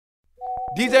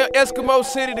DJ Eskimo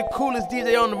City, the coolest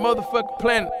DJ on the motherfucking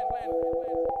planet.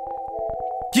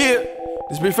 Yeah,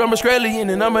 this bitch from Australian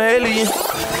and I'm an alien.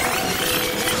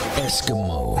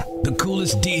 Eskimo, the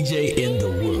coolest DJ in the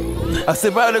world. I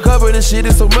sit by the cover, this shit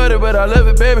is so muddy, but I love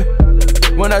it, baby.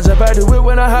 When I jump out the whip,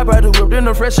 when I hop out the whip, then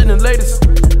I'm fresh and the latest.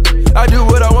 I do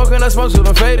what I want, can I smoke till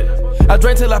I'm faded. I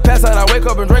drink till I pass out, I wake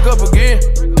up and drink up again.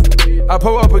 I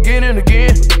pour up again and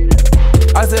again.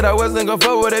 I said I wasn't gon'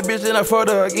 fuck with that bitch, and I fucked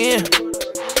her again.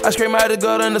 I scream out the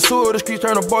gutter in the sewer, the streets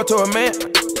turn a boy to a man.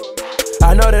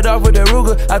 I know that off with that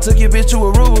Ruger, I took your bitch to a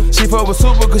Ruger. She fuck with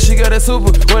super, cause she got that super.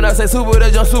 When I say super,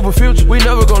 that's your super future. We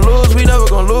never gon' lose, we never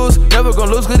gon' lose. Never gon'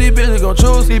 lose, cause these bitches gon'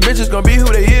 choose. These bitches gon' be who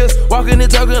they is. Walking and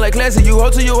talking like classy, you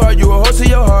hold to your heart, you a hold to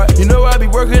your heart. You know I be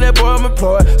working that boy, I'm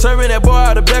employed. Serving that boy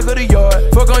out the back of the yard.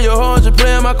 Fuck on your horns and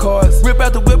playing my cards. Rip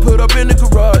out the whip, put up in the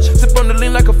garage. Sip on the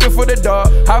lean like a fifth for the dog.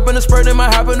 Hop in the spurt, then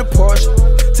might hop in the Porsche.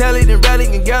 Tally, then rally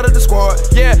and gather the squad.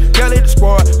 Yeah, gather the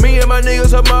squad. Me and my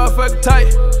niggas are motherfucking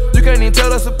tight. You can't even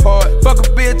tell us apart. Fuck a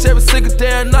bitch every single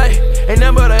damn night. Ain't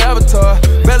nothing but an avatar.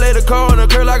 Valet the car on the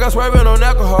curb like I'm swerving on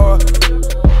alcohol.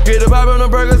 Get the pop on the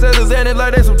burgers as a Xanax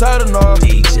like they some Tylenol.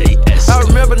 DJ Eskimo. I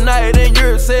remember night in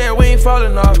Europe said we ain't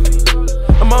falling off.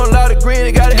 I'm on a lot of green,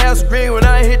 they gotta have some green when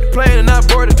I hit the plane and I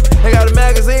boarded. They got a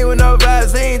magazine with no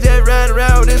Visine, just riding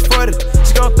around with this 40.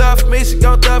 She gon' thug for me, she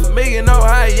gon' thug for me, and no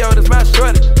high, yo, that's my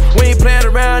shorty. We ain't playing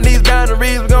around these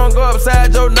boundaries, we gon' go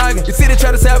upside your noggin. You see they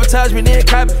try to sabotage me, then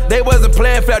copy. They wasn't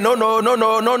playing flat, no.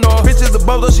 Bitches a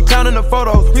bolo, she counting the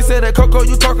photos. We said that Coco,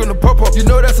 you talking to Popo. You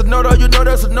know that's a no-no, you know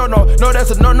that's a no-no. No, that's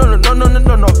a no-no.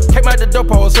 Came out the dope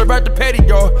hole, serve out the patty,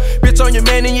 yo. Bitch on your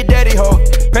man and your daddy hoe.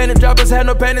 Panty droppers had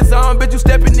no panties on, bitch you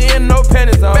stepping in, no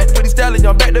panties on. Back with these stallions,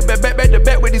 back to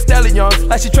back with these stallions.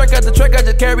 Like she track out the track, I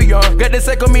just carry on. Got that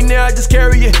sack on me now, I just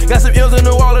carry it. Got some ills in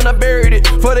the wall and I buried it.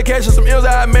 For the cash of some ills,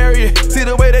 I marry it. See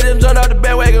the way they done jumped out the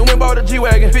bandwagon, went bought a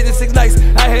G-Wagon. 56 nights,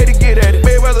 I had to get at it.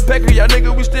 Mayweather Packer, y'all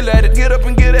nigga, we still at it. Get up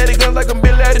and get at it, guns like I'm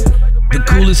Bill Laden. The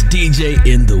coolest DJ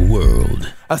in the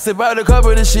world. I sit by the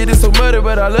cover, this shit is so muddy,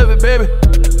 but I love it, baby.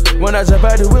 When I jump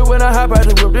out the whip, when I hop out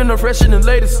the whip, then I'm fresh and the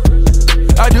latest.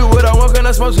 I do what I want, can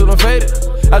I smoke till I'm faded.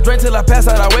 I drink till I pass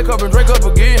out, I wake up and drink up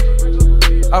again.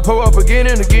 I pour up again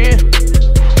and again.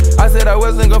 I said I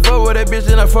wasn't gon' fuck with that bitch,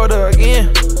 then I fucked her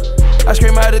again. I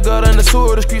scream out the gutter in the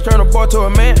sewer, the streets turn a boy to a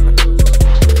man.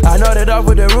 I know that off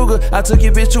with that Ruger, I took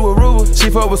your bitch to a Ruger. She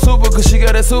fuck with super, cause she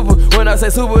got that super. When I say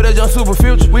super, that's your super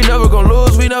future. We never gon'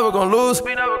 lose, we never gon' lose.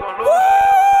 We never gon' lose.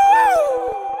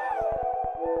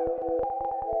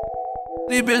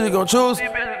 These bitches gon' choose.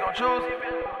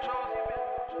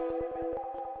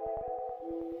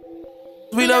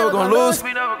 We never gon' lose.